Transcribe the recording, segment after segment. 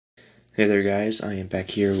Hey there guys, I am back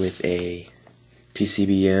here with a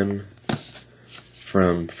TCBM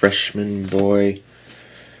from Freshman Boy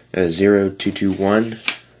 0221.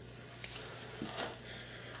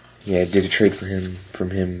 Yeah, I did a trade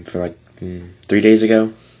from him for like 3 days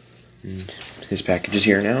ago. And his package is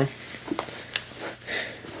here now.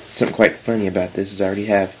 Something quite funny about this is I already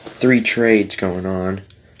have 3 trades going on.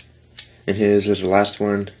 And his was the last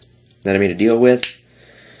one that I made a deal with.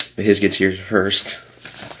 But his gets here first.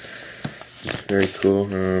 It's very cool.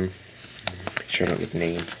 Make sure I don't get the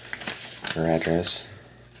name or address.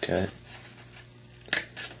 Cut.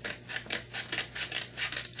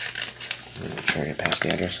 Make sure I get past the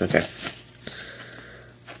address. Okay.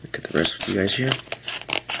 Look at the rest with you guys here.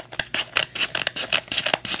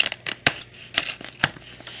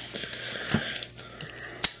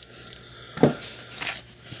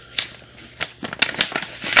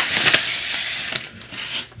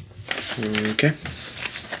 Okay.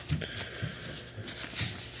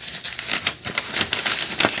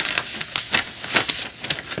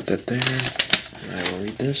 Put that there. I will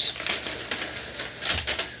read this.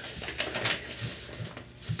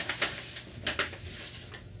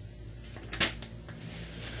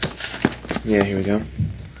 Yeah, here we go.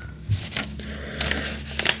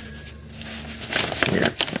 Yeah.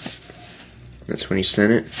 That's when he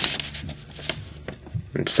sent it.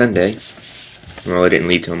 It's Sunday. Well, I didn't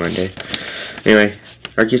leave till Monday. Anyway,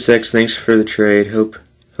 AyYoCharizard1989, thanks for the trade. Hope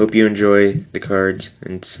you enjoy the cards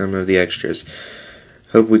and some of the extras.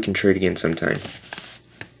 Hope we can trade again sometime.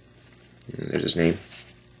 There's his name.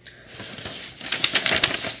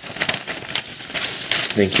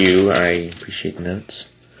 Thank you. I appreciate the notes.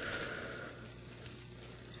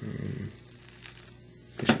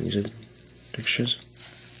 Guess these are the extras.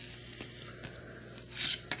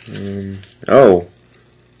 Oh.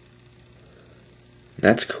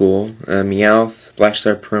 That's cool. Meowth, Black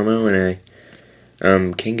Star promo, and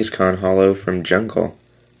a Kangaskhan holo from Jungle.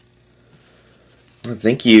 Well,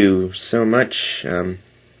 thank you so much.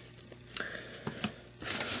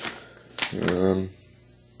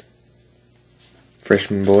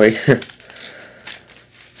 Freshman Boy.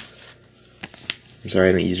 I'm sorry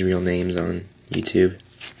I don't use real names on YouTube.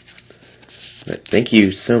 But thank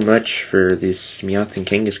you so much for this Meowth and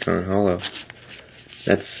Kangaskhan holo.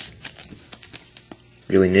 That's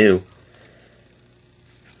really new.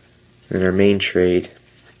 And our main trade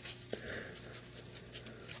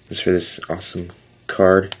is for this awesome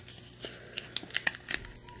card.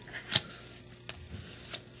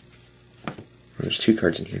 Oh, there's 2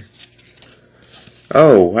 cards in here.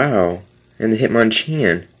 Oh, wow. And the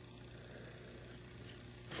Hitmonchan.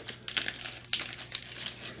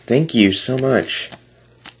 Thank you so much.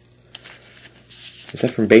 Is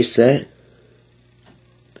that from base set?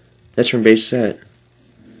 That's from base set.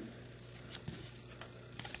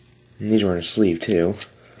 And these were on a sleeve too.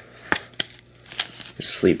 The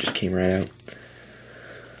sleeve just came right out.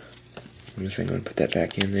 I'm just going to put that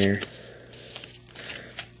back in there.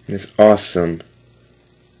 This awesome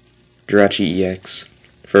Jirachi EX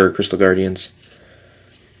for Crystal Guardians.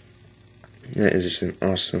 That is just an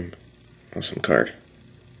awesome card.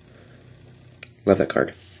 Love that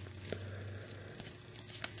card.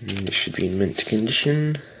 And this should be in mint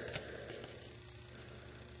condition.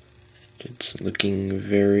 It's looking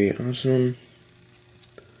very awesome.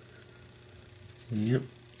 Yep.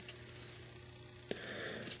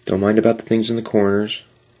 Don't mind about the things in the corners.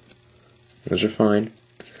 Those are fine.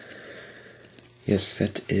 Yes,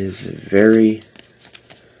 that is very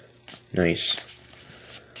nice.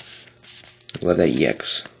 I love that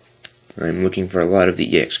EX. I'm looking for a lot of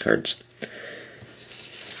the EX cards.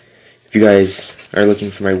 If you guys are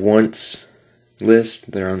looking for my wants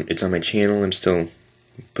list, it's on my channel. I'm still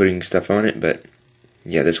putting stuff on it, but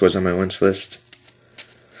yeah, this was on my wants list.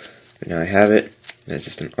 But now I have it. That's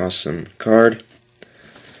just an awesome card.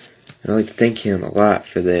 And I'd like to thank him a lot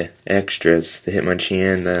for the extras, the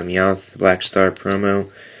Hitmonchan, the Meowth Black Star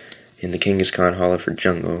promo, and the Kangaskhan holo for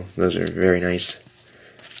Jungle. Those are very nice.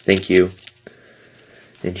 Thank you.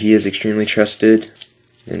 And he is extremely trusted,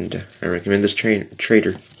 and I recommend this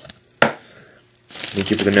trader. Thank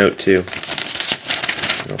you for the note too.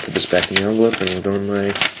 I'll put this back in the envelope and we'll go in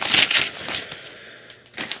my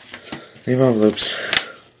envelopes.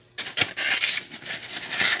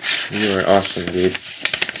 You are awesome, dude.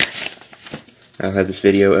 I'll have this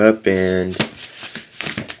video up, and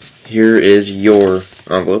here is your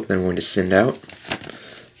envelope that I'm going to send out.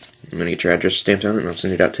 I'm going to get your address stamped on it and I'll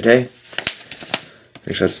send it out today.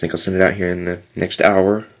 Actually, I think I'll send it out here in the next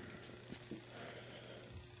hour.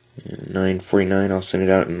 9:49, I'll send it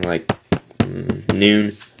out in like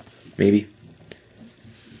noon, maybe.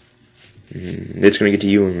 It's going to get to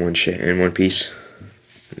you in one piece.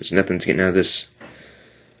 There's nothing's getting out of this.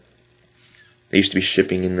 They used to be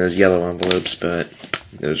shipping in those yellow envelopes, but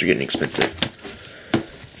those are getting expensive.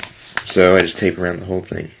 So I just tape around the whole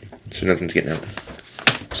thing, so nothing's getting out.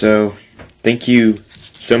 So, thank you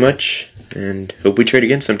so much, and hope we trade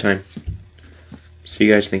again sometime. See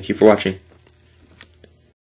you guys, thank you for watching.